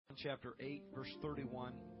Chapter 8, verse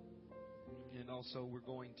 31. And also we're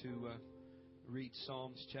going to read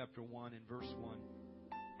Psalms chapter 1 and verse 1.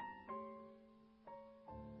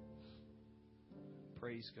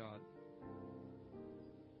 Praise God.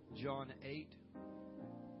 John 8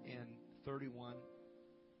 and 31.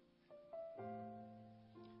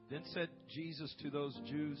 Then said Jesus to those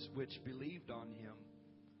Jews which believed on him,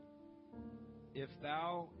 If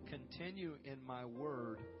thou continue in my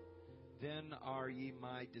word, then are ye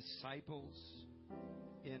my disciples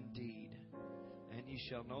indeed, and ye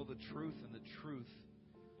shall know the truth, and the truth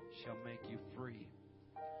shall make you free.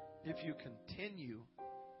 If you continue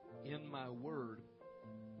in my word,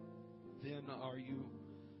 then are you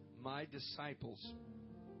my disciples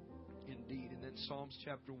indeed. And then Psalms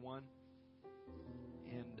chapter 1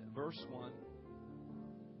 and verse 1.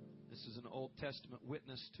 This is an Old Testament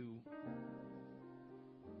witness to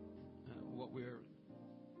what we're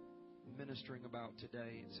ministering about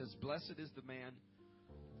today. It says, Blessed is the man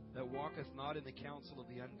that walketh not in the counsel of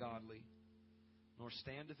the ungodly, nor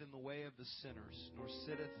standeth in the way of the sinners, nor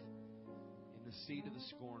sitteth in the seat of the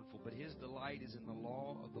scornful. But his delight is in the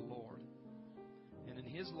law of the Lord, and in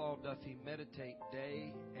his law doth he meditate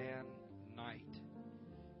day and night.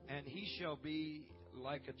 And he shall be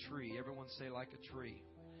like a tree. Everyone say, like a tree,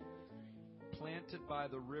 planted by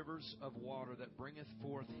the rivers of water, that bringeth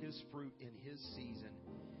forth his fruit in his season.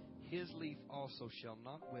 His leaf also shall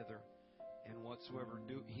not wither, and whatsoever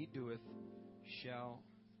he doeth shall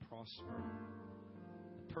prosper.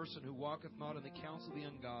 The person who walketh not in the counsel of the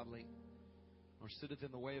ungodly, nor sitteth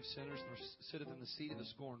in the way of sinners, nor sitteth in the seat of the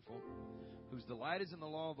scornful, whose delight is in the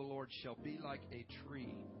law of the Lord, shall be like a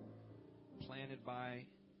tree planted by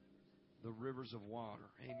the rivers of water.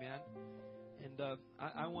 Amen. And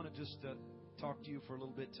I want to just talk to you for a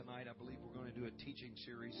little bit tonight. I believe we're going to do a teaching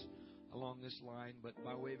series along this line, but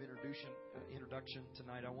by way of introduction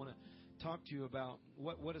tonight, I want to talk to you about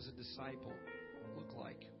what does a disciple look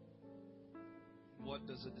like? What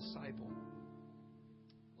does a disciple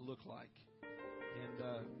look like?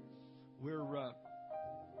 And we're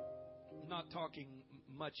not talking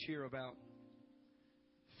much here about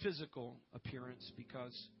physical appearance,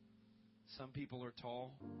 because some people are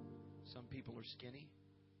tall, some people are skinny,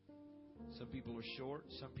 some people are short,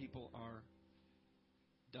 some people are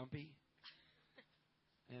dumpy.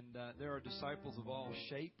 And there are disciples of all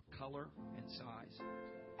shape, color, and size.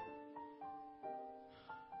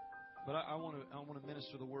 But I want to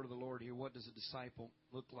minister the word of the Lord here. What does a disciple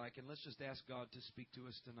look like? And let's just ask God to speak to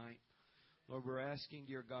us tonight. Lord, we're asking,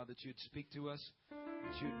 dear God, that you'd speak to us,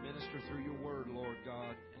 that you'd minister through your word, Lord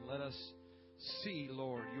God, and let us see,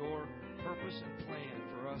 Lord, your purpose and plan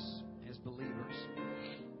for us as believers.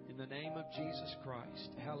 In the name of Jesus Christ.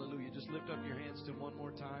 Hallelujah. Just lift up your hands to him one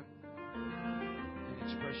more time and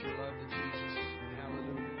express your love to Jesus.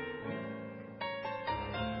 Hallelujah.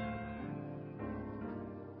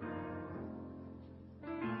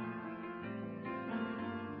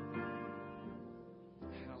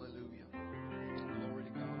 Hallelujah. Glory to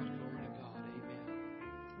God. Glory to God. Amen.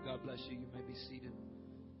 God bless you. You may be seated.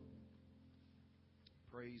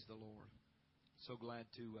 Praise the Lord. So glad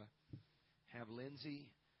to have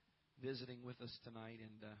Lindsay visiting with us tonight,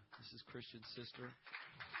 and this is Christian's sister,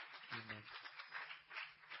 and,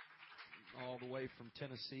 all the way from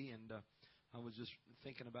Tennessee. And I was just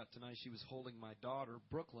thinking about tonight, she was holding my daughter,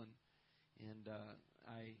 Brooklyn, and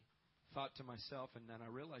I thought to myself, and then I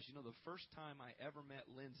realized, the first time I ever met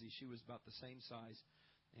Lindsay, she was about the same size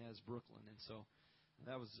as Brooklyn, and so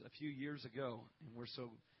that was a few years ago, and we're so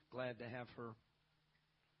glad to have her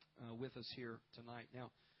with us here tonight. Now,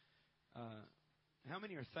 how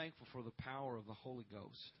many are thankful for the power of the Holy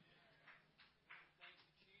Ghost?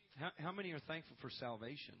 How many are thankful for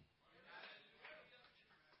salvation?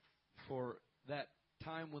 For that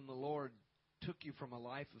time when the Lord took you from a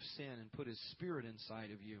life of sin and put His Spirit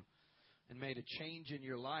inside of you and made a change in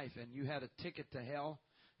your life, and you had a ticket to hell,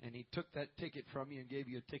 and He took that ticket from you and gave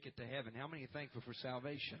you a ticket to heaven. How many are thankful for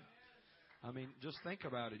salvation? I mean, just think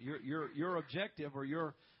about it. Your objective, or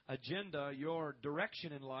your agenda, your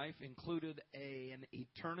direction in life included an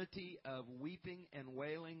eternity of weeping and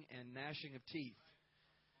wailing and gnashing of teeth.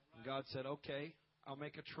 And God said, okay, I'll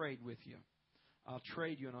make a trade with you. I'll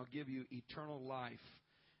trade you, and I'll give you eternal life,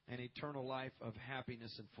 an eternal life of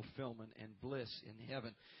happiness and fulfillment and bliss in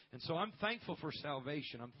heaven. And so I'm thankful for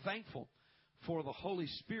salvation. I'm thankful for the Holy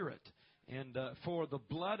Spirit, and for the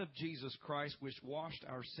blood of Jesus Christ, which washed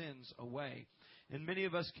our sins away. And many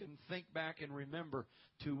of us can think back and remember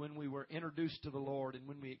to when we were introduced to the Lord and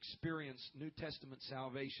when we experienced New Testament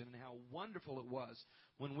salvation, and how wonderful it was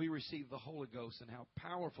when we received the Holy Ghost, and how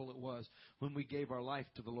powerful it was when we gave our life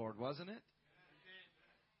to the Lord, wasn't it?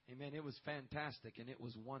 Amen. It was fantastic and it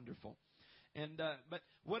was wonderful. And but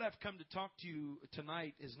what I've come to talk to you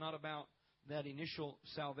tonight is not about that initial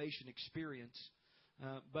salvation experience,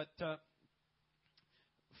 but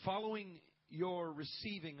following your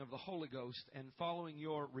receiving of the Holy Ghost and following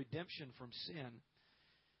your redemption from sin,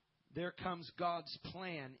 there comes God's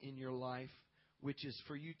plan in your life, which is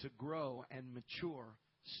for you to grow and mature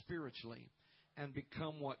spiritually and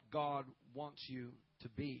become what God wants you to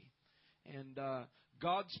be. And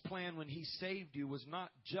God's plan when He saved you was not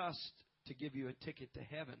just to give you a ticket to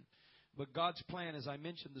heaven. But God's plan, as I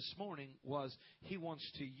mentioned this morning, was He wants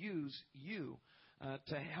to use you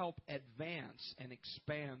to help advance and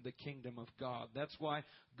expand the kingdom of God. That's why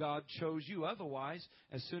God chose you. Otherwise,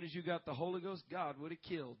 as soon as you got the Holy Ghost, God would have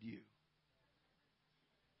killed you.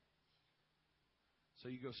 So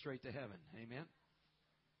you go straight to heaven. Amen?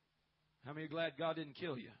 How many are glad God didn't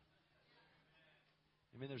kill you?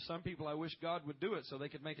 I mean, there's some people I wish God would do it so they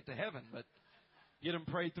could make it to heaven, but get them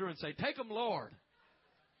prayed through and say, take them, Lord.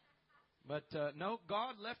 But no,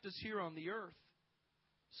 God left us here on the earth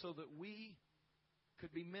so that we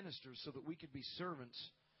could be ministers, so that we could be servants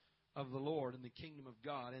of the Lord in the kingdom of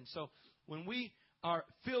God. And so when we are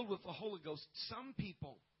filled with the Holy Ghost, some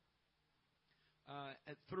people,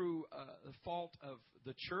 through the fault of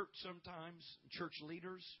the church sometimes, church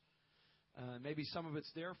leaders, maybe some of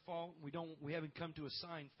it's their fault. We haven't come to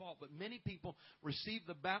assign fault, but many people receive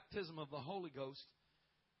the baptism of the Holy Ghost,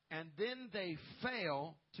 and then they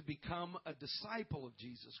fail to become a disciple of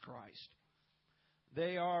Jesus Christ.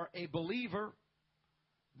 They are a believer.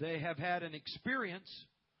 They have had an experience,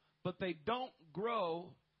 but they don't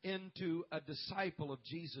grow into a disciple of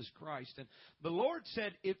Jesus Christ. And the Lord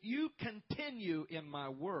said, if you continue in my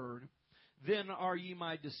word, then are ye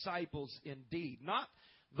my disciples indeed. Not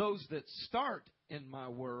those that start in my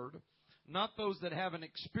word, not those that have an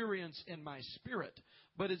experience in my spirit,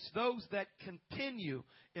 but it's those that continue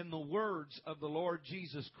in the words of the Lord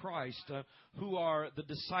Jesus Christ who are the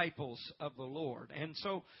disciples of the Lord. And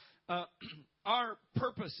so our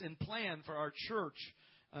purpose and plan for our church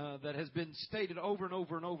that has been stated over and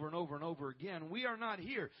over and over and over and over again, we are not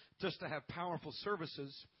here just to have powerful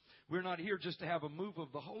services. We're not here just to have a move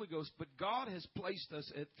of the Holy Ghost, but God has placed us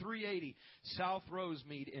at 380 South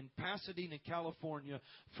Rosemead in Pasadena, California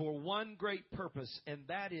for one great purpose, and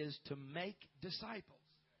that is to make disciples.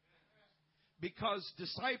 Because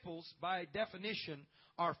disciples, by definition,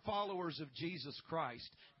 are followers of Jesus Christ,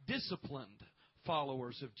 disciplined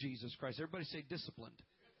followers of Jesus Christ. Everybody say disciplined.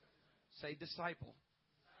 Say disciple.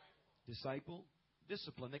 Disciple,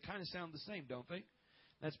 discipline. They kind of sound the same, don't they?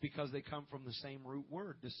 That's because they come from the same root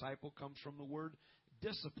word. Disciple comes from the word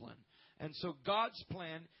discipline. And so God's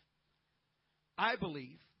plan, I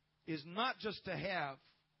believe, is not just to have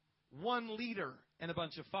one leader and a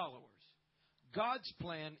bunch of followers. God's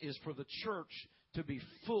plan is for the church to be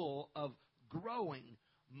full of growing,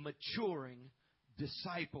 maturing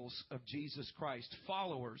disciples of Jesus Christ,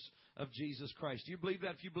 followers of Jesus Christ. Do you believe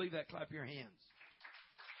that? If you believe that, clap your hands.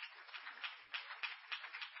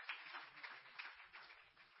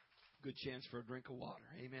 Good chance for a drink of water.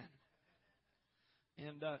 Amen.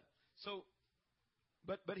 And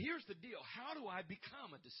but here's the deal. How do I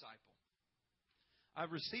become a disciple?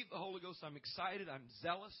 I've received the Holy Ghost. I'm excited. I'm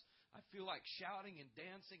zealous. I feel like shouting and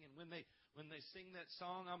dancing. And when they sing that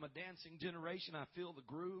song, I'm a dancing generation. I feel the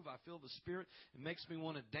groove. I feel the Spirit. It makes me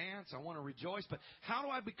want to dance. I want to rejoice. But how do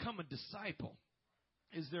I become a disciple?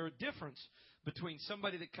 Is there a difference between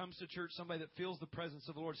somebody that comes to church, somebody that feels the presence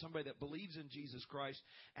of the Lord, somebody that believes in Jesus Christ,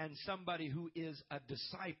 and somebody who is a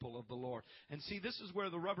disciple of the Lord? And see, this is where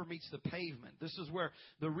the rubber meets the pavement. This is where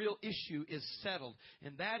the real issue is settled.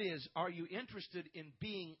 And that is, are you interested in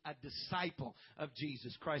being a disciple of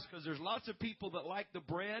Jesus Christ? Because there's lots of people that like the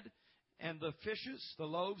bread and the fishes, the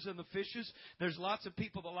loaves and the fishes. There's lots of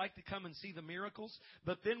people that like to come and see the miracles.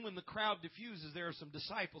 But then when the crowd diffuses, there are some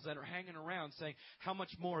disciples that are hanging around saying, how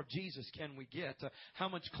much more of Jesus can we get? How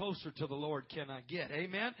much closer to the Lord can I get?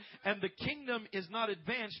 Amen? And the kingdom is not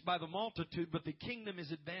advanced by the multitude, but the kingdom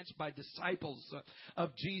is advanced by disciples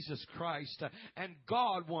of Jesus Christ. And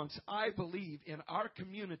God wants, I believe, in our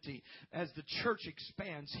community, as the church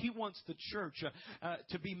expands, He wants the church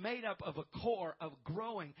to be made up of a core of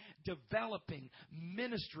growing, developing,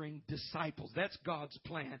 ministering disciples. That's God's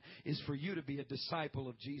plan, is for you to be a disciple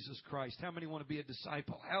of Jesus Christ. How many want to be a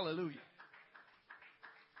disciple? Hallelujah.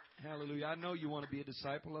 Hallelujah. I know you want to be a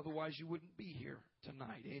disciple, otherwise you wouldn't be here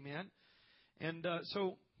tonight. Amen. And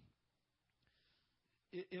so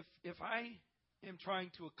if I am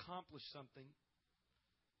trying to accomplish something,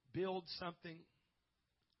 build something,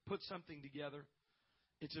 put something together,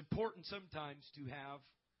 it's important sometimes to have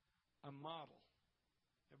a model.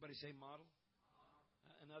 Everybody say model.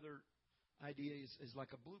 Another idea is like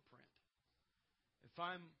a blueprint. If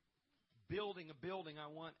I'm building a building, I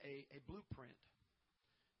want a blueprint.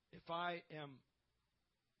 If I am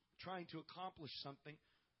trying to accomplish something,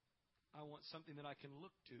 I want something that I can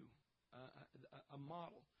look to, a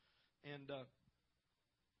model. And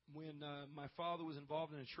when my father was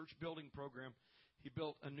involved in a church building program, he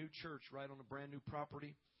built a new church right on a brand new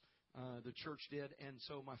property. The church did. And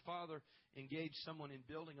so my father engaged someone in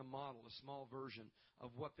building a model, a small version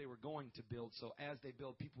of what they were going to build. So as they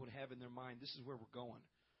build, people would have in their mind, this is where we're going.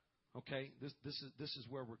 Okay, this is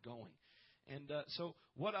where we're going. And so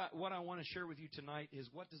what I want to share with you tonight is,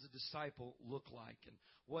 what does a disciple look like, and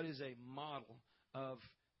what is a model of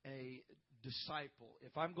a disciple?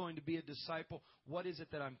 If I'm going to be a disciple, what is it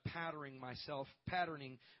that I'm patterning myself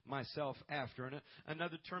after? And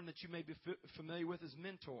another term that you may be familiar with is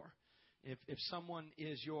mentor. If someone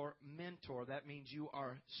is your mentor, that means you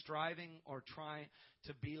are striving or trying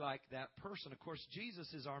to be like that person. Of course,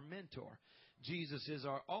 Jesus is our mentor. Jesus is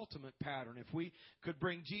our ultimate pattern. If we could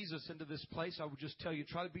bring Jesus into this place, I would just tell you,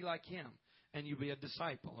 try to be like Him, and you'll be a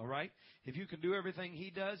disciple, all right? If you can do everything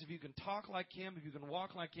He does, if you can talk like Him, if you can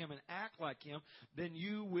walk like Him and act like Him, then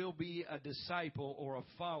you will be a disciple or a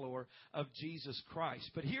follower of Jesus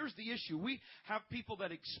Christ. But here's the issue. We have people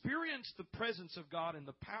that experience the presence of God and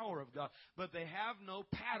the power of God, but they have no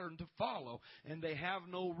pattern to follow, and they have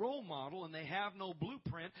no role model, and they have no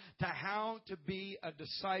blueprint to how to be a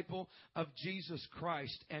disciple of Jesus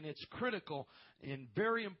Christ. And it's critical and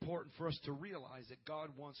very important for us to realize that God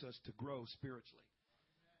wants us to grow spiritually.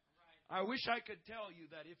 I wish I could tell you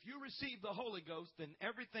that if you receive the Holy Ghost, then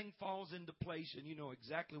everything falls into place and you know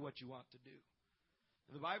exactly what you ought to do.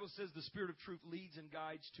 And the Bible says the Spirit of truth leads and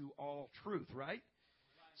guides to all truth, right?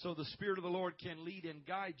 So the Spirit of the Lord can lead and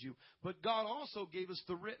guide you. But God also gave us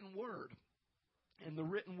the written Word. And the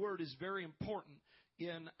written Word is very important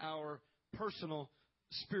in our personal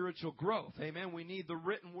spiritual growth. Amen. We need the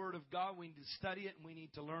written Word of God. We need to study it, and we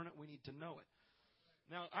need to learn it. We need to know it.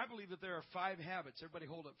 Now, I believe that there are 5 habits. Everybody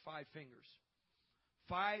hold up 5 fingers.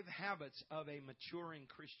 5 habits of a maturing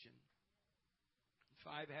Christian.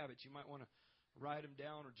 5 habits. You might want to write them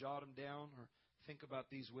down or jot them down or think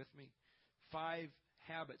about these with me. 5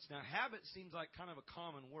 habits. Now, habit seems like kind of a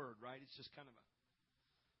common word, right? It's just kind of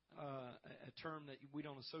a term that we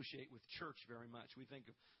don't associate with church very much. We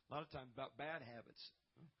think a lot of times about bad habits.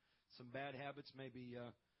 Some bad habits may be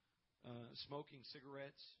smoking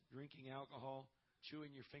cigarettes, drinking alcohol,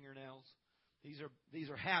 chewing your fingernails. These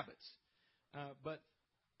are habits. But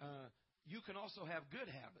you can also have good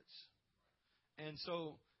habits. And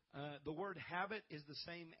so the word habit is the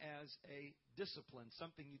same as a discipline,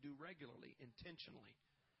 something you do regularly, intentionally.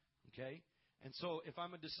 Okay? And so if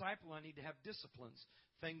I'm a disciple, I need to have disciplines,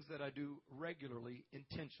 things that I do regularly,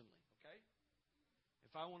 intentionally. Okay?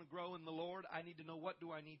 If I want to grow in the Lord, I need to know, what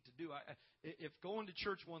do I need to do? If going to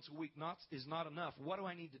church once a week is not enough, what do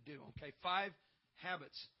I need to do? Okay, 5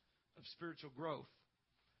 habits of spiritual growth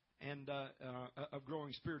and of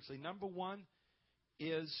growing spiritually. Number 1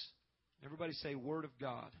 is, everybody say, Word of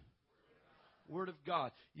God. Word of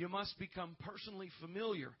God. You must become personally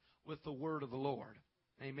familiar with the Word of the Lord.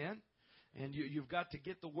 Amen? And you've got to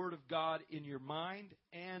get the Word of God in your mind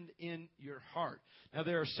and in your heart. Now,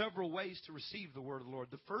 there are several ways to receive the Word of the Lord.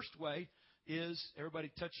 The first way is, everybody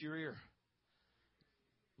touch your ear.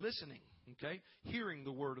 Listening, okay? Hearing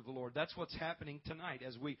the Word of the Lord. That's what's happening tonight.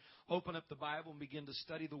 As we open up the Bible and begin to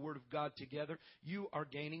study the Word of God together, you are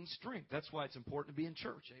gaining strength. That's why it's important to be in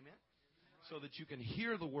church, amen? So that you can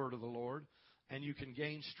hear the Word of the Lord and you can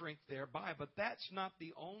gain strength thereby. But that's not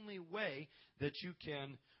the only way that you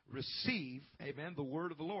can receive, amen, the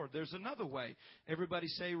Word of the Lord. There's another way. Everybody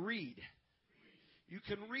say, read. You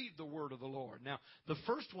can read the Word of the Lord. Now, the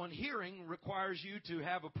first one, hearing, requires you to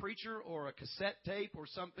have a preacher or a cassette tape or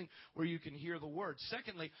something where you can hear the Word.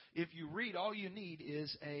 Secondly, if you read, all you need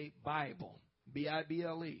is a Bible,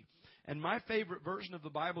 B-I-B-L-E. And my favorite version of the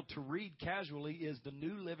Bible to read casually is the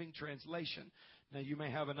New Living Translation. Now, you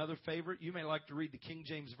may have another favorite. You may like to read the King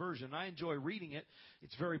James Version. I enjoy reading it.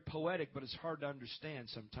 It's very poetic, but it's hard to understand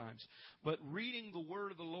sometimes. But reading the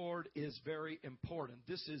Word of the Lord is very important.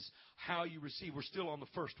 This is how you receive. We're still on the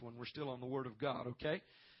first one. We're still on the Word of God, okay?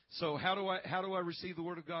 So how do I receive the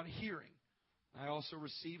Word of God? Hearing. I also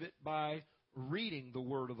receive it by reading the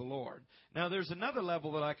Word of the Lord. Now, there's another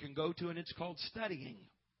level that I can go to, and it's called studying.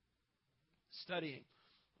 Studying.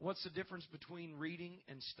 What's the difference between reading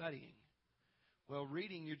and studying? Well,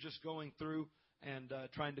 reading, you're just going through and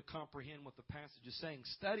trying to comprehend what the passage is saying.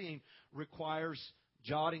 Studying requires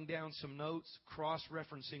jotting down some notes,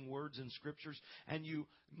 cross-referencing words in Scriptures, and you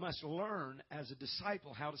must learn as a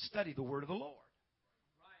disciple how to study the Word of the Lord.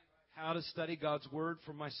 How to study God's Word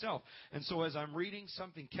for myself. And so as I'm reading,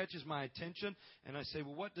 something catches my attention, and I say,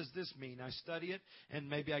 well, what does this mean? I study it, and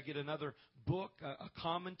maybe I get another book, a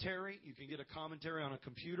commentary. You can get a commentary on a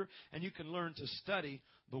computer, and you can learn to study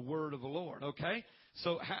the Word of the Lord, okay?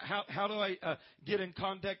 So how do I get in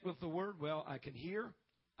contact with the Word? Well, I can hear,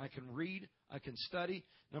 I can read, I can study.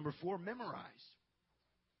 Number 4, memorize.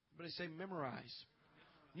 Everybody say memorize.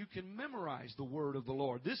 You can memorize the Word of the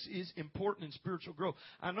Lord. This is important in spiritual growth.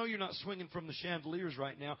 I know you're not swinging from the chandeliers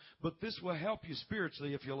right now, but this will help you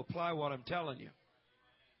spiritually if you'll apply what I'm telling you.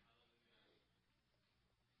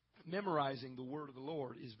 Memorizing the Word of the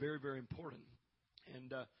Lord is very, very important.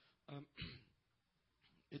 And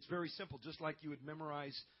it's very simple, just like you would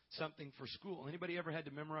memorize something for school. Anybody ever had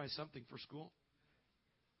to memorize something for school?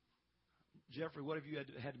 Jeffrey, what have you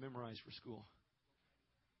had to memorize for school?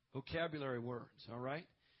 Vocabulary words, all right?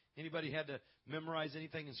 Anybody had to memorize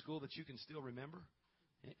anything in school that you can still remember?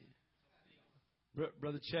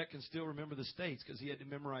 Brother Chet can still remember the states because he had to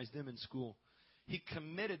memorize them in school. He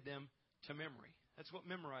committed them to memory. That's what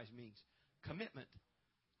memorize means. Commitment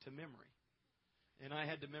to memory. And I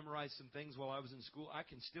had to memorize some things while I was in school. I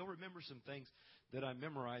can still remember some things that I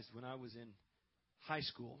memorized when I was in high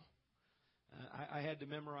school. I had to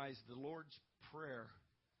memorize the Lord's Prayer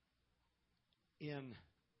in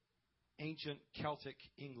ancient Celtic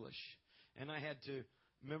English. And I had to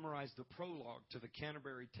memorize the prologue to the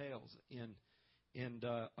Canterbury Tales in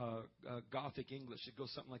Gothic English. It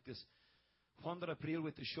goes something like this. Quando april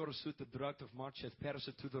with the shore suit the drought of March hath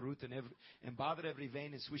perset to the root and bother every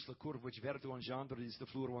vein in swish la curve which vertu on gender is the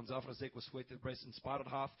floor one's after zek was sweat the breast and spotted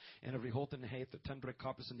half and every holt in the height the tundra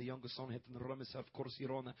coppers and the younger son hit in the rum of course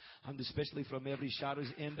Irona and especially from every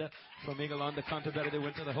shadow's end from England the Canterbury they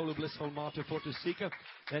went to the holy blissful martyr for to seek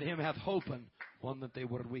that him hath hopen one that they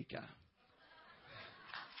were weaker.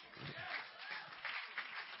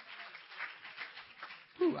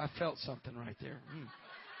 Ooh, I felt something right there.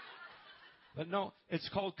 But no, it's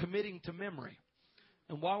called committing to memory.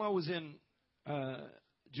 And while I was in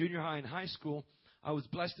junior high and high school, I was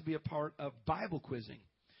blessed to be a part of Bible quizzing.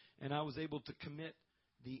 And I was able to commit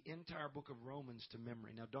the entire book of Romans to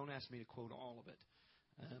memory. Now, don't ask me to quote all of it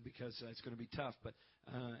because it's going to be tough. But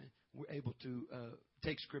we're able to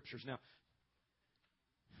take scriptures. Now,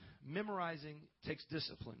 memorizing takes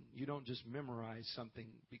discipline. You don't just memorize something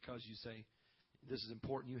because you say, this is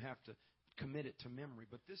important. You have to commit it to memory.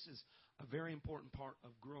 But this is a very important part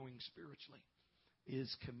of growing spiritually,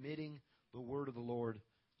 is committing the Word of the Lord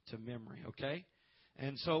to memory, okay?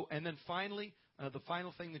 And then finally, the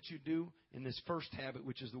final thing that you do in this first habit,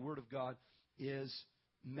 which is the Word of God, is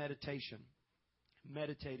meditation.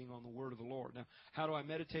 Meditating on the Word of the Lord. Now, how do I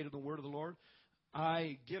meditate on the Word of the Lord?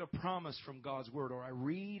 I get a promise from God's Word, or I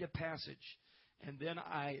read a passage, and then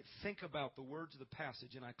I think about the words of the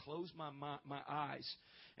passage, and I close my eyes,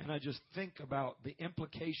 and I just think about the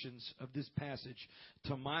implications of this passage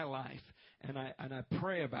to my life, and I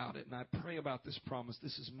pray about it, and I pray about this promise.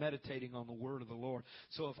 This is meditating on the Word of the Lord.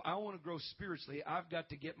 So if I want to grow spiritually, I've got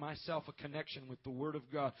to get myself a connection with the Word of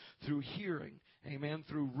God through hearing, amen,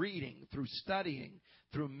 through reading, through studying,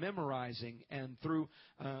 through memorizing, and through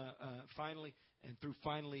finally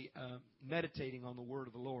meditating on the Word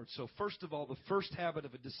of the Lord. So first of all, the first habit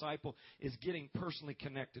of a disciple is getting personally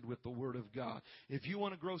connected with the Word of God. If you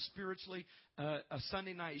want to grow spiritually, a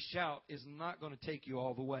Sunday night shout is not going to take you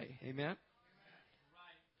all the way. Amen?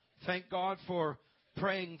 Thank God for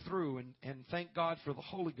praying through, and thank God for the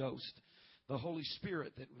Holy Ghost, the Holy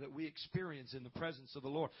Spirit that we experience in the presence of the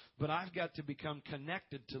Lord. But I've got to become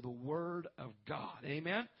connected to the Word of God.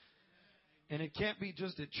 Amen? And it can't be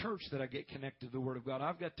just at church that I get connected to the Word of God.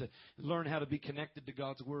 I've got to learn how to be connected to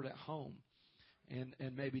God's Word at home.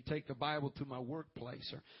 And maybe take the Bible to my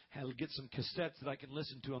workplace, or get some cassettes that I can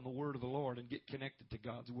listen to on the Word of the Lord and get connected to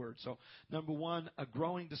God's Word. So, number one, a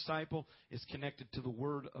growing disciple is connected to the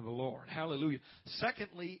Word of the Lord. Hallelujah.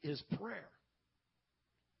 Secondly is prayer.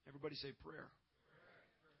 Everybody say prayer.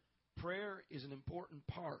 Prayer is an important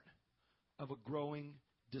part of a growing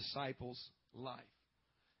disciple's life.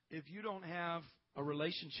 If you don't have a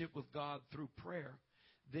relationship with God through prayer,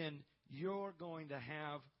 then you're going to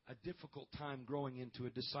have a difficult time growing into a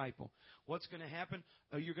disciple. What's going to happen?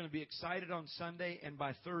 You're going to be excited on Sunday, and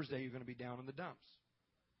by Thursday you're going to be down in the dumps.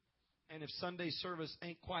 And if Sunday service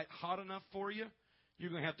ain't quite hot enough for you, you're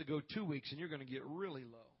going to have to go 2 weeks, and you're going to get really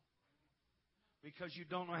low because you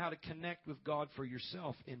don't know how to connect with God for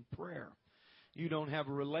yourself in prayer. You don't have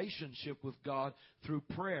a relationship with God through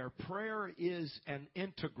prayer. Prayer is an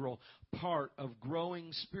integral part of growing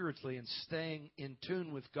spiritually and staying in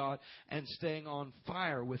tune with God and staying on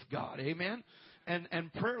fire with God. Amen?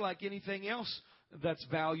 And prayer, like anything else that's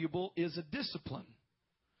valuable, is a discipline.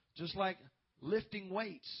 Just like lifting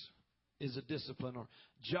weights is a discipline, or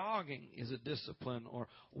jogging is a discipline, or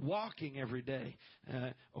walking every day,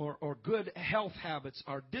 or good health habits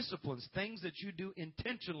are disciplines, things that you do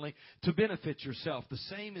intentionally to benefit yourself. The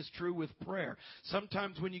same is true with prayer.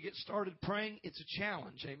 Sometimes when you get started praying, it's a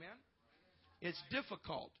challenge. Amen? It's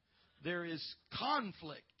difficult. There is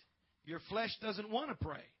conflict. Your flesh doesn't want to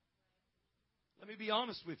pray. Let me be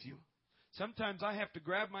honest with you. Sometimes I have to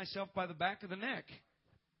grab myself by the back of the neck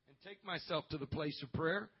and take myself to the place of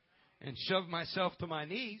prayer and shove myself to my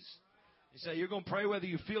knees. You say, you're going to pray whether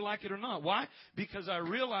you feel like it or not. Why? Because I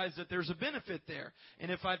realize that there's a benefit there. And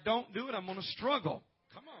if I don't do it, I'm going to struggle.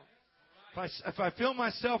 Come on. If I feel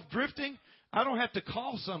myself drifting, I don't have to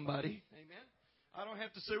call somebody. Amen. I don't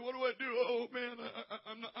have to say, what do I do? Oh, man,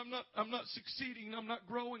 I'm not succeeding. I'm not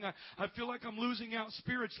growing. I feel like I'm losing out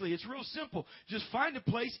spiritually. It's real simple. Just find a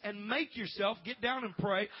place and make yourself get down and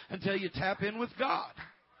pray until you tap in with God.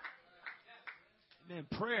 Amen.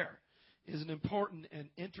 Prayer is an important and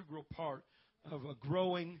integral part of a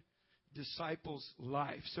growing disciple's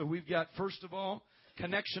life. So we've got, first of all,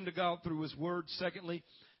 connection to God through His Word. Secondly,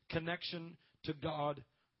 connection to God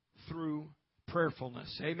through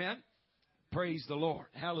prayerfulness. Amen? Praise the Lord.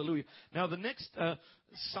 Hallelujah. Now, the next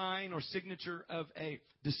sign or signature of a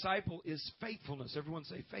disciple is faithfulness. Everyone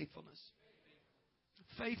say faithfulness.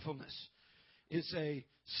 Faithfulness is a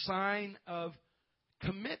sign of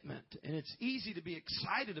commitment, and it's easy to be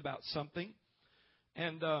excited about something,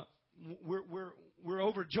 and we're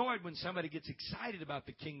overjoyed when somebody gets excited about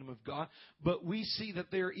the kingdom of God. But we see that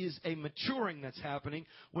there is a maturing that's happening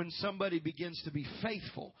when somebody begins to be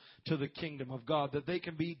faithful to the kingdom of God, that they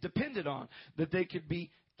can be depended on, that they could be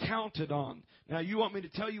counted on. Now, you want me to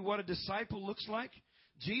tell you what a disciple looks like?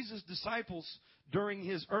 Jesus' disciples during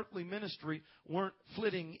His earthly ministry weren't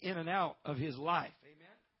flitting in and out of His life.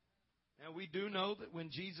 Now, we do know that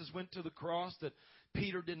when Jesus went to the cross that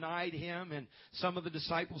Peter denied Him and some of the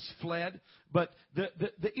disciples fled. But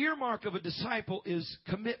the earmark of a disciple is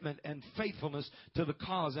commitment and faithfulness to the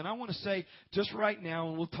cause. And I want to say just right now,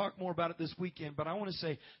 and we'll talk more about it this weekend, but I want to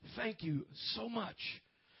say thank you so much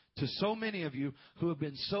to so many of you who have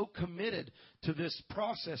been so committed to this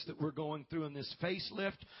process that we're going through in this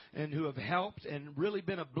facelift, and who have helped and really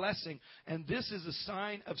been a blessing. And this is a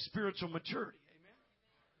sign of spiritual maturity.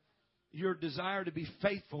 Your desire to be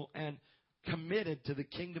faithful and committed to the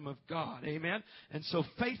kingdom of God. Amen? And so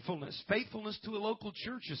faithfulness to a local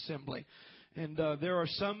church assembly. And there are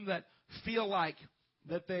some that feel like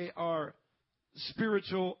that they are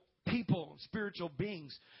spiritual people, spiritual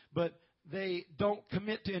beings, but they don't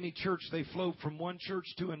commit to any church. They float from one church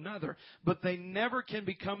to another. But they never can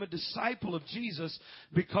become a disciple of Jesus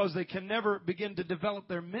because they can never begin to develop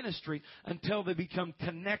their ministry until they become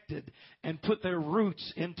connected and put their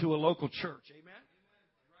roots into a local church. Amen?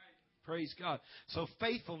 Praise God. So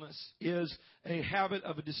faithfulness is a habit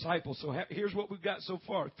of a disciple. So here's what we've got so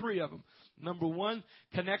far. 3 of them. Number 1,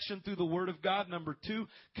 connection through the Word of God. Number 2,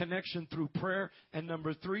 connection through prayer. And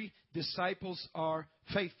number 3, disciples are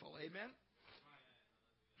faithful. Amen?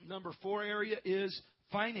 Number 4 area is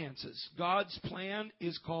finances. God's plan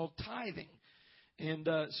is called tithing. And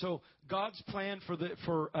so God's plan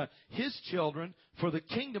for His children, for the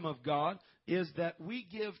kingdom of God, is that we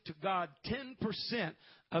give to God 10%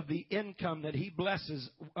 of the income that He blesses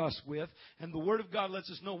us with. And the Word of God lets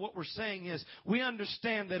us know what we're saying is, we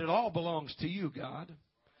understand that it all belongs to you, God,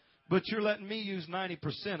 but you're letting me use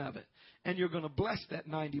 90% of it. And you're going to bless that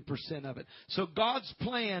 90% of it. So God's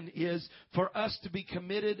plan is for us to be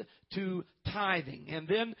committed to tithing. And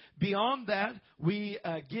then beyond that, we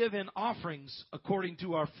give in offerings according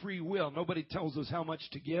to our free will. Nobody tells us how much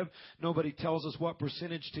to give. Nobody tells us what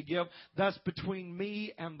percentage to give. That's between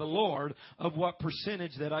me and the Lord of what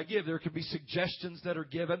percentage that I give. There could be suggestions that are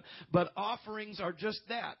given, but offerings are just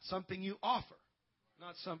that, something you offer,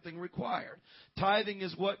 not something required. Tithing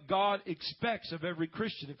is what God expects of every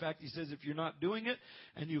Christian. In fact, He says, if you're not doing it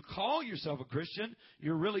and you call yourself a Christian,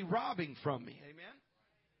 you're really robbing from me. Amen?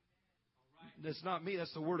 That's not me.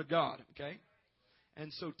 That's the Word of God. Okay?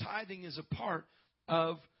 And so tithing is a part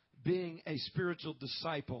of being a spiritual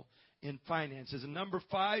disciple in finances. And number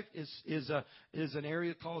 5 is an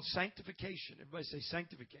area called sanctification. Everybody say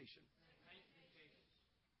sanctification.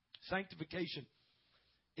 Sanctification.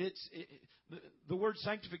 The word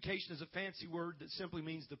sanctification is a fancy word that simply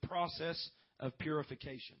means the process of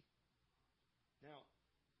purification. Now,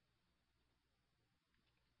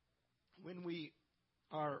 when we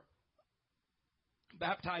are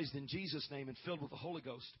baptized in Jesus' name and filled with the Holy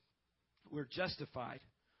Ghost, we're justified,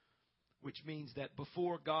 which means that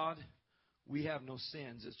before God, we have no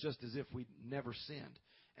sins. It's just as if we never sinned.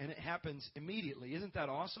 And it happens immediately. Isn't that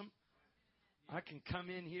awesome? I can come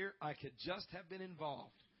in here. I could just have been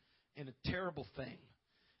involved in a terrible thing.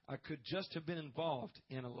 I could just have been involved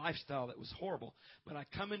in a lifestyle that was horrible. But I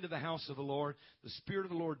come into the house of the Lord. The Spirit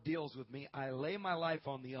of the Lord deals with me. I lay my life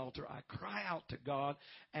on the altar. I cry out to God.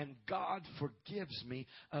 And God forgives me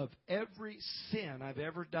of every sin I've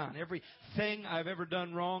ever done. Everything I've ever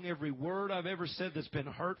done wrong. Every word I've ever said that's been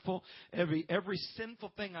hurtful. Every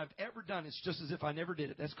sinful thing I've ever done. It's just as if I never did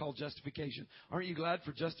it. That's called justification. Aren't you glad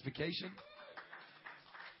for justification?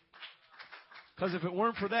 Because if it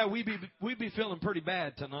weren't for that, we'd be feeling pretty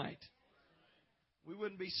bad tonight. We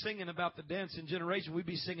wouldn't be singing about the dancing generation. We'd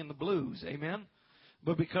be singing the blues. Amen?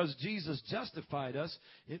 But because Jesus justified us,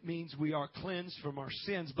 it means we are cleansed from our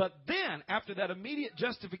sins. But then, after that immediate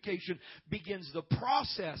justification, begins the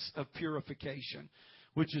process of purification,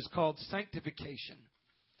 which is called sanctification,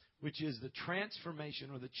 which is the transformation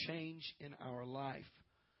or the change in our life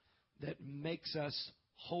that makes us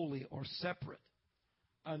holy or separate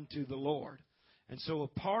unto the Lord. And so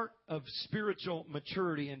a part of spiritual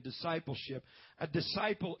maturity and discipleship, a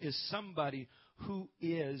disciple is somebody who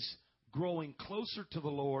is growing closer to the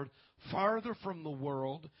Lord, farther from the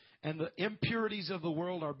world, and the impurities of the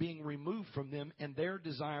world are being removed from them, and their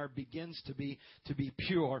desire begins to be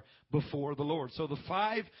pure before the Lord. So the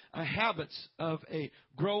 5 habits of a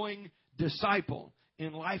growing disciple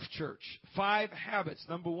in Life Church. 5 habits.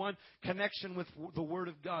 Number 1, connection with the Word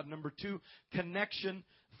of God. Number 2, connection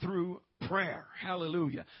through prayer.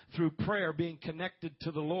 Hallelujah. Through prayer, being connected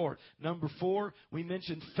to the Lord. Number 4, we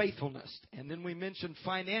mentioned faithfulness. And then we mentioned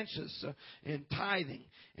finances and tithing.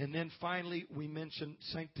 And then finally, we mentioned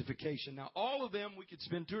sanctification. Now, all of them, we could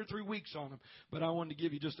spend 2 or 3 weeks on them. But I wanted to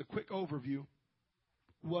give you just a quick overview.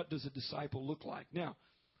 What does a disciple look like? Now,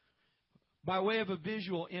 by way of a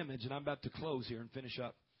visual image, and I'm about to close here and finish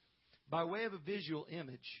up. By way of a visual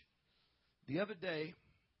image, the other day,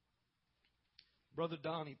 Brother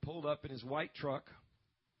Donnie pulled up in his white truck,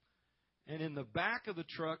 and in the back of the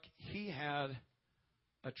truck, he had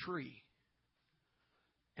a tree.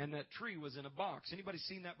 And that tree was in a box. Anybody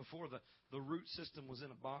seen that before? The root system was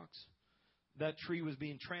in a box. That tree was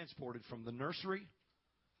being transported from the nursery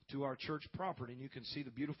to our church property. And you can see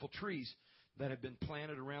the beautiful trees that have been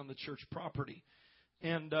planted around the church property.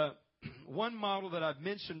 And one model that I've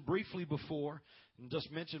mentioned briefly before, and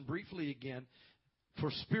just mentioned briefly again,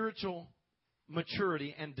 for spiritual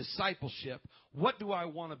maturity and discipleship, what do I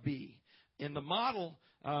want to be? In the model,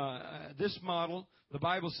 this model, the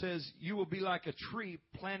Bible says, you will be like a tree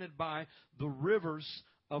planted by the rivers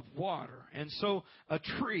of water. And so a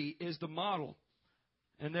tree is the model.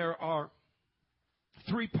 And there are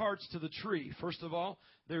 3 parts to the tree. First of all,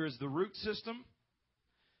 there is the root system.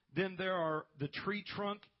 Then there are the tree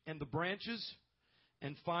trunk and the branches.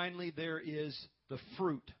 And finally, there is the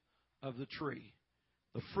fruit of the tree.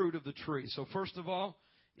 The fruit of the tree. So first of all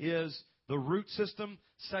is the root system.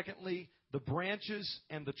 Secondly, the branches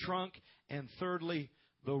and the trunk. And thirdly,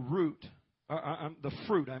 the root, the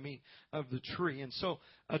fruit, of the tree. And so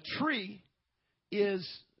a tree is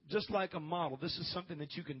just like a model. This is something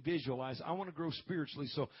that you can visualize. I want to grow spiritually,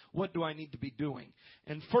 so what do I need to be doing?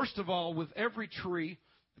 And first of all, with every tree,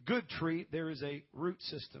 good tree, there is a root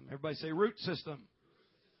system. Everybody say root system.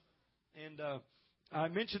 And I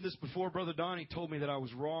mentioned this before. Brother Donnie told me that I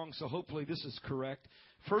was wrong, so hopefully this is correct.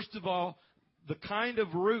 First of all, the kind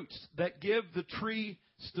of roots that give the tree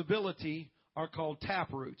stability are called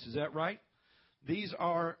tap roots. Is that right? These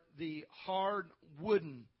are the hard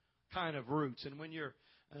wooden kind of roots. And when you're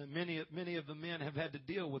many of the men have had to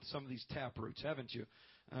deal with some of these tap roots, haven't you?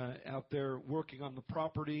 Out there working on the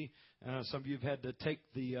property. Some of you have had to take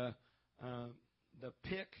the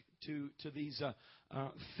pick to these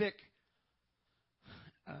thick,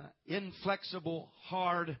 inflexible,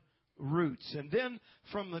 hard roots. And then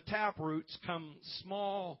from the tap roots come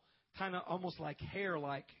small, kind of almost like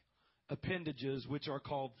hair-like appendages, which are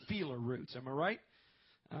called feeler roots. Am I right?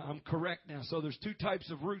 I'm correct now. So there's 2 types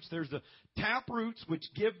of roots. There's the tap roots, which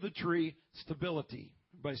give the tree stability.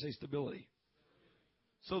 Everybody say stability.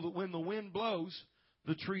 So that when the wind blows,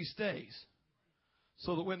 the tree stays.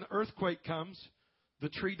 So that when the earthquake comes, the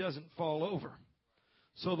tree doesn't fall over.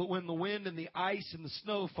 So that when the wind and the ice and the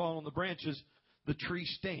snow fall on the branches, the tree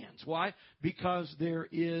stands. Why? Because there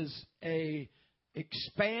is a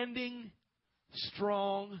expanding,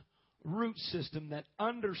 strong root system that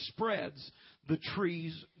underspreads the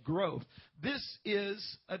tree's growth. This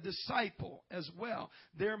is a disciple as well.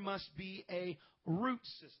 There must be a root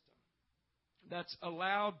system that's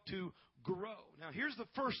allowed to grow. Now, here's the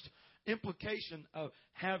first implication of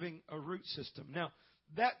having a root system. Now,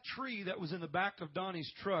 that tree that was in the back of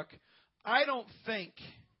Donnie's truck, I don't think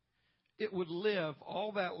it would live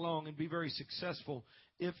all that long and be very successful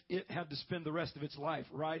if it had to spend the rest of its life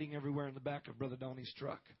riding everywhere in the back of Brother Donnie's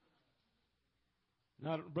truck.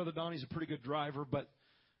 Now, Brother Donnie's a pretty good driver, but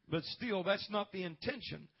still, that's not the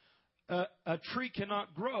intention. A tree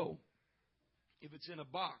cannot grow if it's in a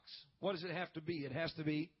box. What does it have to be? It has to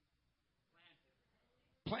be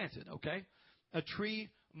planted, okay? A tree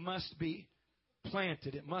must be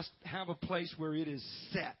planted. It must have a place where it is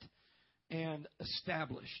set and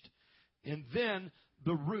established. And then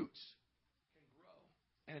the roots can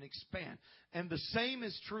grow and expand. And the same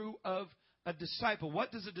is true of a disciple.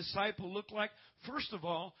 What does a disciple look like? First of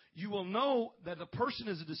all, you will know that a person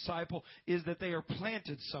is a disciple is that they are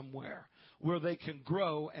planted somewhere where they can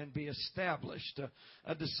grow and be established.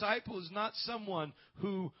 A disciple is not someone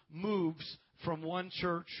who moves from one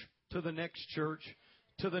church to the next church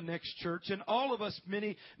to the next church. And all of us,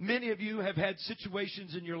 many of you have had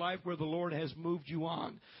situations in your life where the Lord has moved you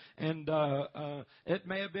on. And it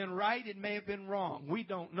may have been right, it may have been wrong. We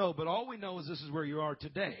don't know, but all we know is this is where you are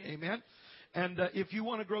today. Amen? And if you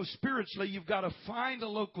want to grow spiritually, you've got to find a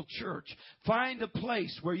local church. Find a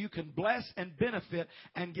place where you can bless and benefit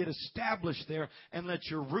and get established there and let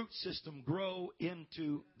your root system grow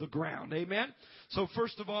into the ground. Amen? So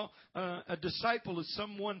first of all, a disciple is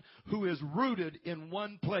someone who is rooted in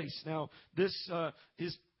one place. Now, this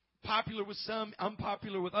is popular with some,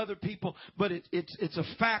 unpopular with other people, but it's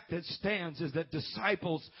a fact that stands, is that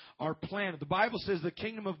disciples are planted. The Bible says the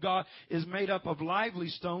kingdom of God is made up of lively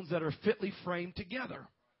stones that are fitly framed together.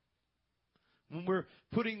 When we're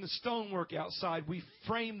putting the stonework outside, we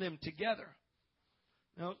frame them together.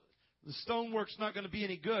 Now, the stonework's not going to be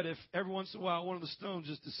any good if every once in a while one of the stones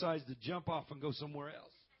just decides to jump off and go somewhere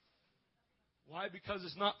else. Why? Because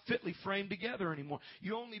it's not fitly framed together anymore.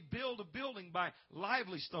 You only build a building by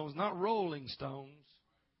lively stones, not rolling stones.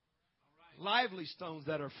 Lively stones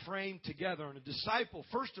that are framed together. And a disciple,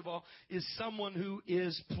 first of all, is someone who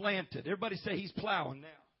is planted. Everybody say he's plowing now.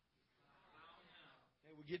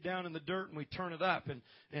 We get down in the dirt and we turn it up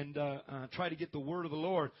and try to get the word of the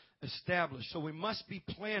Lord established. So we must be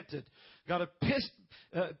planted. Got to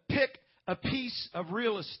pick a piece of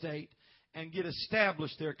real estate and get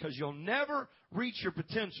established there, because you'll never reach your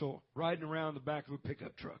potential riding around the back of a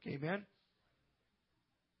pickup truck. Amen?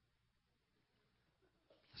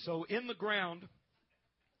 So in the ground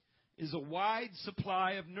is a wide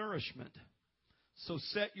supply of nourishment. So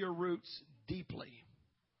set your roots deeply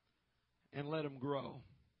and let them grow.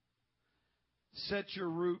 Set your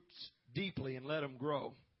roots deeply and let them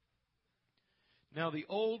grow. Now, the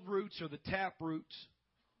old roots or the tap roots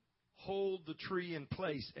hold the tree in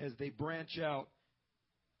place as they branch out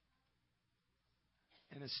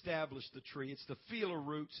and establish the tree. It's the feeler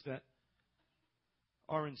roots that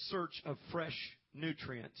are in search of fresh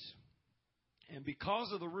nutrients. And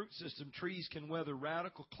because of the root system, trees can weather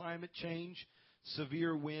radical climate change,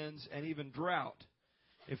 severe winds, and even drought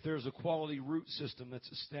if there's a quality root system that's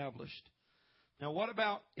established. Now, what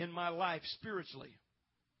about in my life spiritually?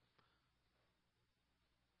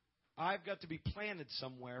 I've got to be planted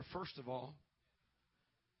somewhere, first of all.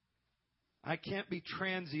 I can't be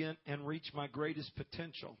transient and reach my greatest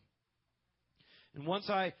potential. And once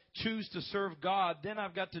I choose to serve God, then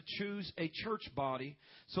I've got to choose a church body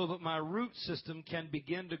so that my root system can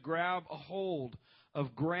begin to grab a hold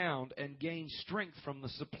of ground and gain strength from the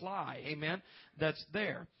supply, amen, that's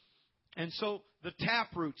there. And so the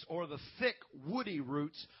tap roots or the thick, woody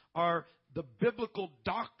roots are the biblical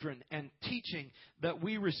doctrine and teaching that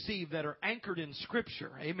we receive that are anchored in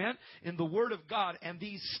Scripture, amen, in the Word of God, and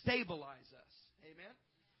these stabilize us, amen.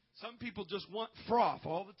 Some people just want froth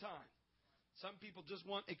all the time. Some people just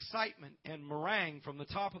want excitement and meringue from the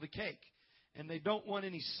top of the cake, and they don't want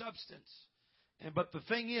any substance. But the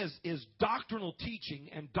thing is doctrinal teaching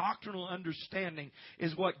and doctrinal understanding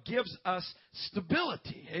is what gives us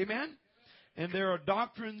stability, amen. And there are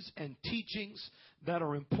doctrines and teachings that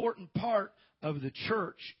are an important part of the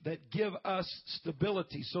church that give us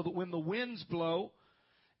stability, so that when the winds blow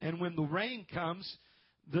and when the rain comes,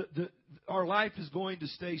 our life is going to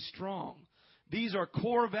stay strong. These are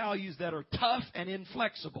core values that are tough and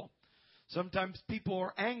inflexible. Sometimes people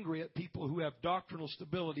are angry at people who have doctrinal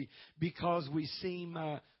stability because we seem,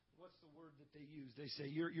 what's the word that they use? They say,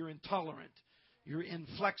 you're intolerant, you're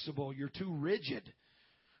inflexible, you're too rigid.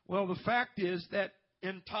 Well, the fact is that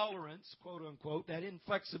intolerance, quote unquote, that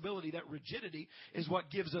inflexibility, that rigidity is what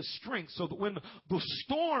gives us strength. So that when the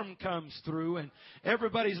storm comes through and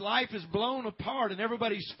everybody's life is blown apart and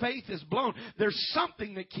everybody's faith is blown, there's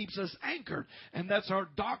something that keeps us anchored. And that's our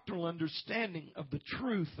doctrinal understanding of the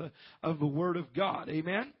truth of the Word of God.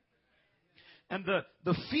 Amen? And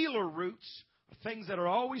the feeler roots are things that are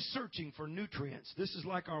always searching for nutrients. This is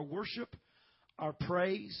like our worship, our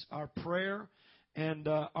praise, our prayer, and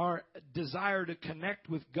our desire to connect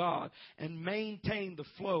with God and maintain the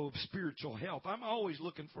flow of spiritual health. I'm always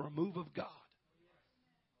looking for a move of God.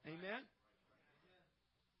 Amen?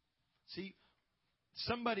 See,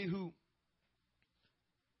 somebody who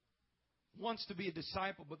wants to be a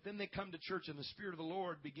disciple, but then they come to church and the Spirit of the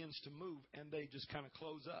Lord begins to move and they just kind of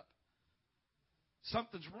close up.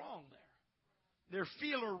 Something's wrong there. Their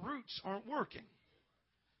feeler roots aren't working.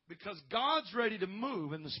 Because God's ready to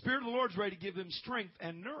move and the Spirit of the Lord's ready to give them strength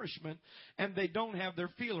and nourishment, and they don't have their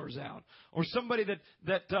feelers out. Or somebody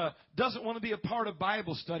that doesn't want to be a part of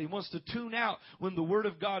Bible study, wants to tune out when the Word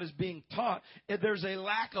of God is being taught. There's a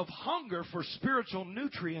lack of hunger for spiritual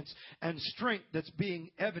nutrients and strength that's being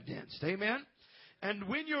evidenced. Amen? And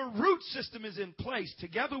when your root system is in place,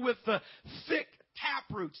 together with the thick tap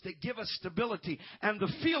roots that give us stability and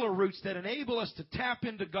the feeler roots that enable us to tap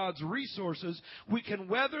into God's resources, we can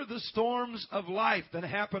weather the storms of life that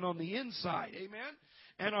happen on the inside. Amen?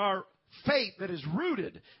 And our faith that is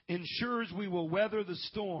rooted ensures we will weather the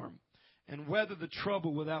storm and weather the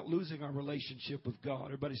trouble without losing our relationship with God.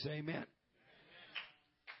 Everybody say amen. Amen.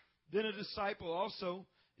 Then a disciple also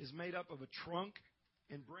is made up of a trunk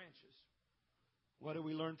and branches. What do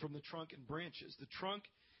we learn from the trunk and branches? The trunk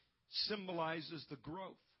symbolizes the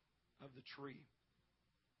growth of the tree.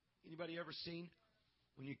 Anybody ever seen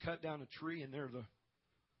when you cut down a tree and there are the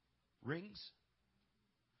rings?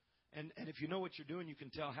 And if you know what you're doing, you can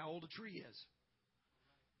tell how old a tree is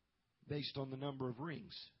based on the number of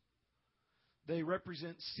rings. They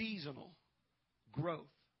represent seasonal growth.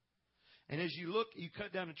 And as you look, you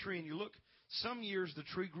cut down a tree and you look, some years the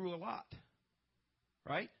tree grew a lot.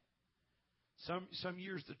 Right? Some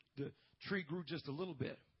years the tree grew just a little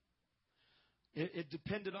bit. It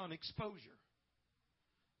depended on exposure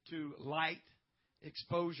to light,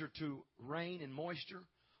 exposure to rain and moisture,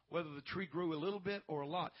 whether the tree grew a little bit or a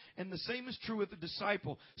lot. And the same is true with the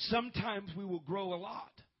disciple. Sometimes we will grow a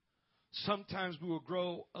lot. Sometimes we will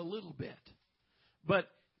grow a little bit. But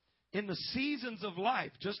in the seasons of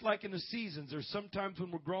life, just like in the seasons, there's sometimes when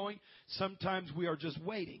we're growing, sometimes we are just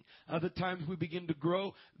waiting. Other times we begin to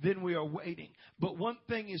grow, then we are waiting. But one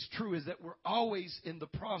thing is true is that we're always in the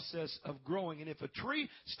process of growing. And if a tree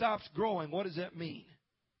stops growing, what does that mean?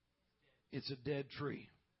 It's a dead tree.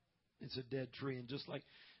 It's a dead tree. And just like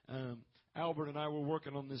Albert and I were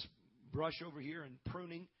working on this brush over here and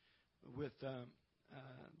pruning with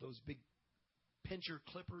those big pincher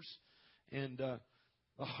clippers, and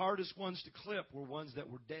the hardest ones to clip were ones that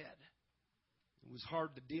were dead. It was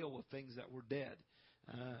hard to deal with things that were dead.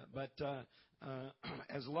 But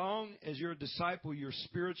as long as you're a disciple, you're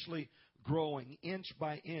spiritually growing inch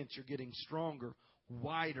by inch. You're getting stronger,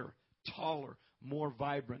 wider, taller, more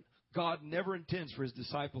vibrant. God never intends for His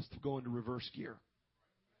disciples to go into reverse gear.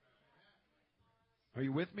 Are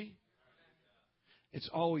you with me? It's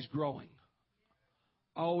always growing,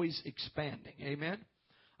 always expanding. Amen?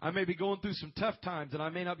 I may be going through some tough times, and I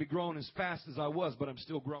may not be growing as fast as I was, but I'm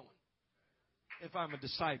still growing. If I'm a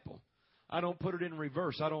disciple, I don't put it in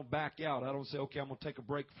reverse. I don't back out. I don't say, okay, I'm going to take a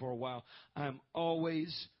break for a while. I'm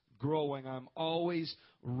always growing. I'm always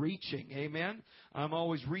reaching. Amen? I'm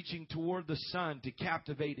always reaching toward the sun to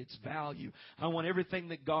captivate its value. I want everything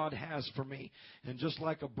that God has for me. And just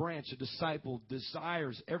like a branch, a disciple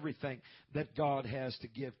desires everything that God has to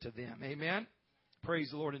give to them. Amen? Praise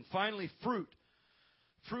the Lord. And finally, fruit.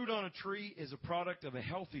 Fruit on a tree is a product of a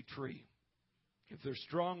healthy tree. If there's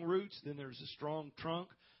strong roots, then there's a strong trunk,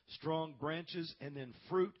 strong branches, and then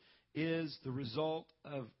fruit is the result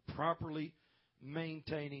of properly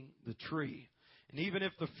maintaining the tree. And even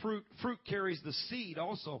if the fruit carries the seed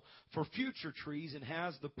also for future trees and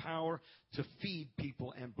has the power to feed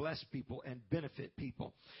people and bless people and benefit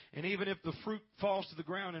people. And even if the fruit falls to the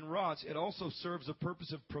ground and rots, it also serves a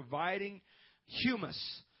purpose of providing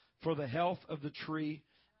humus for the health of the tree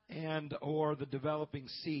and or the developing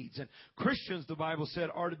seeds. And Christians, the Bible said,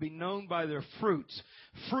 are to be known by their fruits.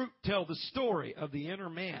 Fruit tell the story of the inner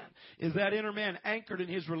man. Is that inner man anchored in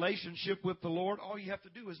his relationship with the Lord? All you have to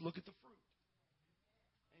do is look at the fruit.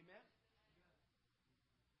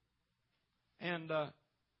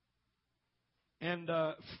 Amen?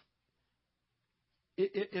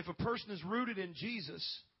 If a person is rooted in Jesus,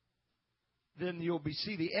 then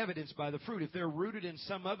see the evidence by the fruit. If they're rooted in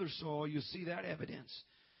some other soil, you'll see that evidence.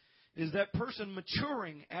 Is that person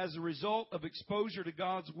maturing as a result of exposure to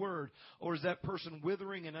God's Word? Or is that person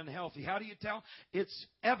withering and unhealthy? How do you tell? It's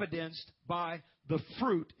evidenced by the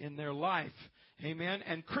fruit in their life. Amen?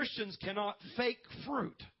 And Christians cannot fake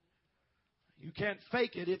fruit. You can't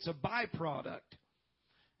fake it. It's a byproduct.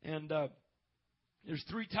 And there's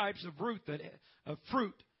 3 types of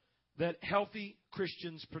fruit that healthy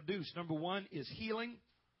Christians produce. Number 1 is healing.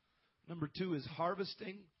 Number 2 is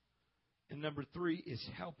harvesting. And number 3 is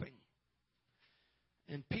helping.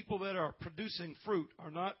 And people that are producing fruit are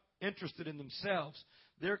not interested in themselves.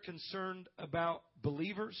 They're concerned about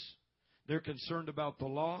believers. They're concerned about the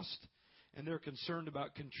lost. And they're concerned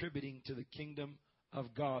about contributing to the kingdom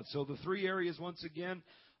of God. So the 3 areas, once again,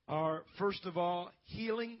 are, first of all,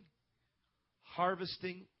 healing,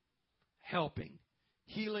 harvesting, helping.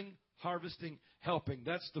 Healing, harvesting, helping.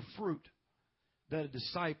 That's the fruit that a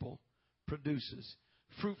disciple produces.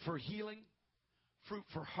 Fruit for healing, fruit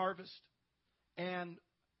for harvest, and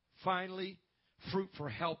finally, fruit for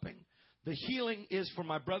helping. The healing is for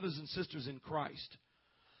my brothers and sisters in Christ.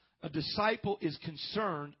 A disciple is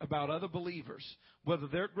concerned about other believers, whether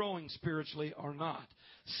they're growing spiritually or not.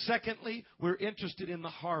 Secondly, we're interested in the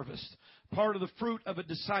harvest. Part of the fruit of a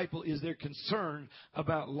disciple is they're concerned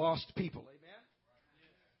about lost people. Amen?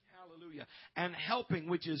 Hallelujah. And helping,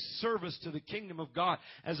 which is service to the kingdom of God.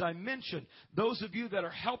 As I mentioned, those of you that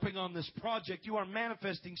are helping on this project, you are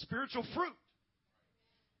manifesting spiritual fruit.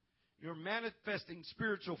 You're manifesting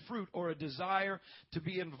spiritual fruit, or a desire to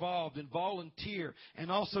be involved and volunteer,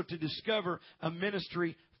 and also to discover a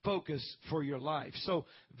ministry focus for your life. So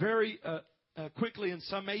very quickly, in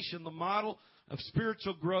summation, the model of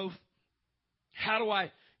spiritual growth. How do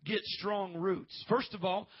I get strong roots? First of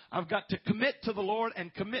all, I've got to commit to the Lord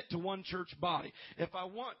and commit to one church body. If I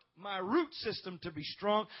want my root system to be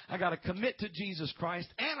strong, I've got to commit to Jesus Christ,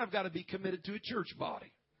 and I've got to be committed to a church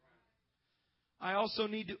body. I also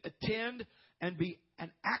need to attend and be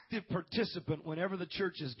an active participant whenever the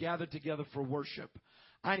church is gathered together for worship.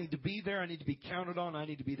 I need to be there. I need to be counted on. I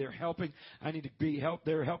need to be there helping. I need to be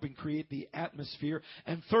there helping create the atmosphere.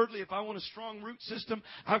 And thirdly, if I want a strong root system,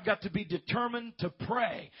 I've got to be determined to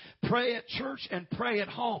pray. Pray at church and pray at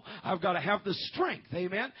home. I've got to have the strength.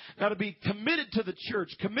 Amen. Got to be committed to the church,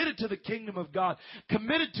 committed to the kingdom of God,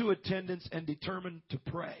 committed to attendance, and determined to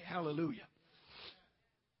pray. Hallelujah.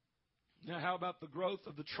 Now, how about the growth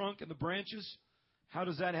of the trunk and the branches? How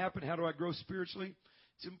does that happen? How do I grow spiritually?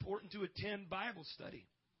 It's important to attend Bible study.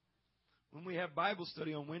 When we have Bible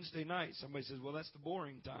study on Wednesday night, somebody says, well, that's the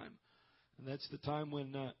boring time. And that's the time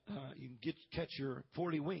when you can catch your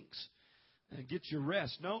 40 winks and get your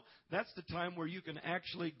rest. No, that's the time where you can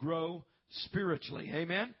actually grow spiritually.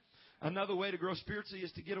 Amen? Another way to grow spiritually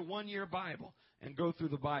is to get a 1-year Bible and go through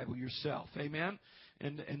the Bible yourself. Amen?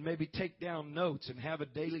 And maybe take down notes and have a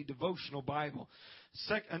daily devotional Bible.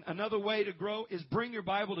 Another way to grow is bring your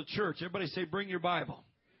Bible to church. Everybody say, bring your Bible.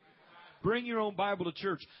 Bring your own Bible to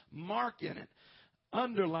church. Mark in it.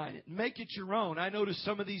 Underline it. Make it your own. I notice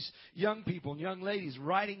some of these young people and young ladies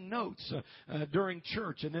writing notes during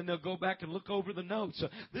church, and then they'll go back and look over the notes.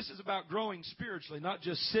 This is about growing spiritually, not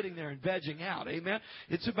just sitting there and vegging out. Amen?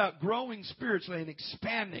 It's about growing spiritually and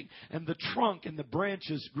expanding, and the trunk and the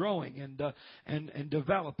branches growing and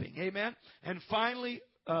developing. Amen? And finally,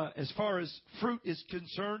 as far as fruit is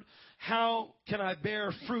concerned, how can I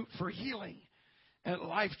bear fruit for healing at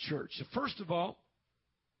Life Church? First of all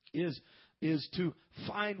is to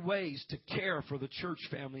find ways to care for the church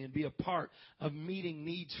family and be a part of meeting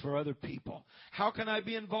needs for other people. How can I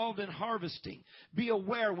be involved in harvesting? Be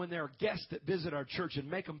aware when there are guests that visit our church and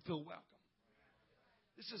make them feel welcome.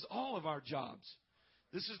 This is all of our jobs.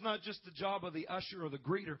 This is not just the job of the usher or the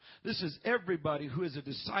greeter. This is everybody who is a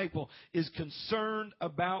disciple is concerned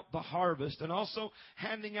about the harvest, and also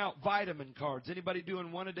handing out vitamin cards. Anybody doing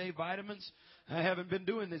 1-a-day vitamins? I haven't been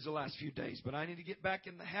doing these the last few days, but I need to get back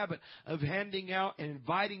in the habit of handing out and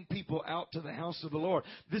inviting people out to the house of the Lord.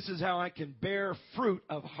 This is how I can bear fruit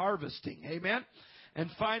of harvesting. Amen? And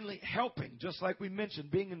finally, helping, just like we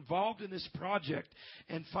mentioned, being involved in this project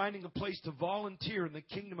and finding a place to volunteer in the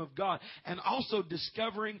kingdom of God, and also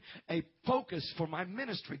discovering a focus for my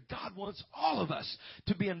ministry. God wants all of us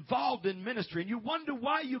to be involved in ministry. And you wonder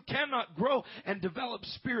why you cannot grow and develop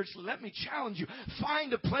spiritually. Let me challenge you.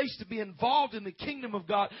 Find a place to be involved in the kingdom of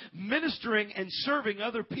God, ministering and serving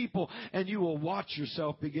other people, and you will watch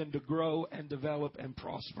yourself begin to grow and develop and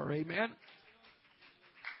prosper. Amen?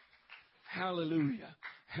 Hallelujah.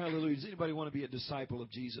 Hallelujah. Does anybody want to be a disciple of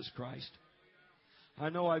Jesus Christ? I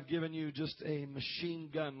know I've given you just a machine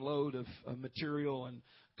gun load of material and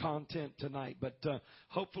content tonight. But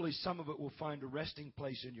hopefully some of it will find a resting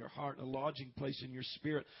place in your heart, a lodging place in your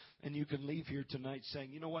spirit. And you can leave here tonight saying,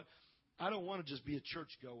 you know what? I don't want to just be a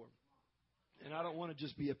churchgoer. And I don't want to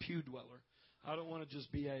just be a pew dweller. I don't want to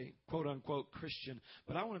just be a quote-unquote Christian,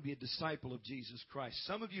 but I want to be a disciple of Jesus Christ.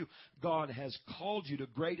 Some of you, God has called you to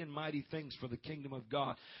great and mighty things for the kingdom of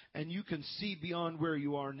God, and you can see beyond where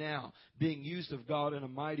you are now, being used of God in a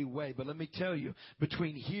mighty way. But let me tell you,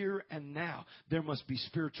 between here and now, there must be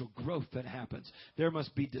spiritual growth that happens. There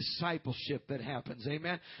must be discipleship that happens.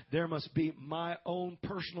 Amen? There must be my own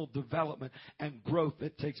personal development and growth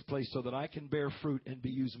that takes place so that I can bear fruit and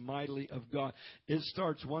be used mightily of God. It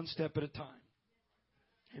starts one step at a time.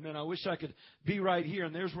 Amen. I wish I could be right here,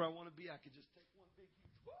 and there's where I want to be. I could just take one big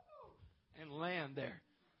huge whoa, and land there.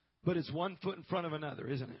 But it's one foot in front of another,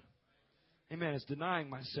 isn't it? Amen. It's denying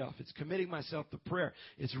myself. It's committing myself to prayer.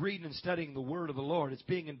 It's reading and studying the Word of the Lord. It's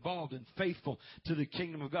being involved and faithful to the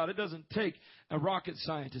kingdom of God. It doesn't take a rocket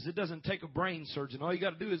scientist. It doesn't take a brain surgeon. All you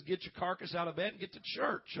got to do is get your carcass out of bed and get to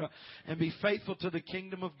church and be faithful to the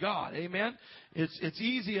kingdom of God. Amen. It's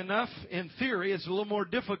easy enough in theory. It's a little more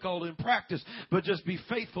difficult in practice. But just be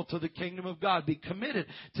faithful to the kingdom of God. Be committed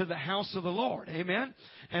to the house of the Lord. Amen.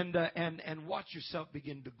 And watch yourself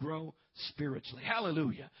begin to grow spiritually.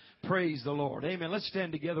 Hallelujah. Praise the Lord. Amen. Let's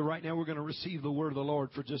stand together right now. We're going to receive the word of the Lord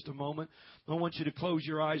for just a moment. I want you to close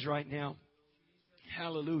your eyes right now.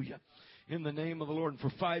 Hallelujah. In the name of the Lord. And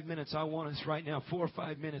for 5 minutes, I want us right now, 4 or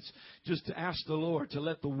 5 minutes, just to ask the Lord to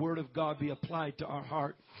let the word of God be applied to our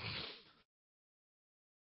heart.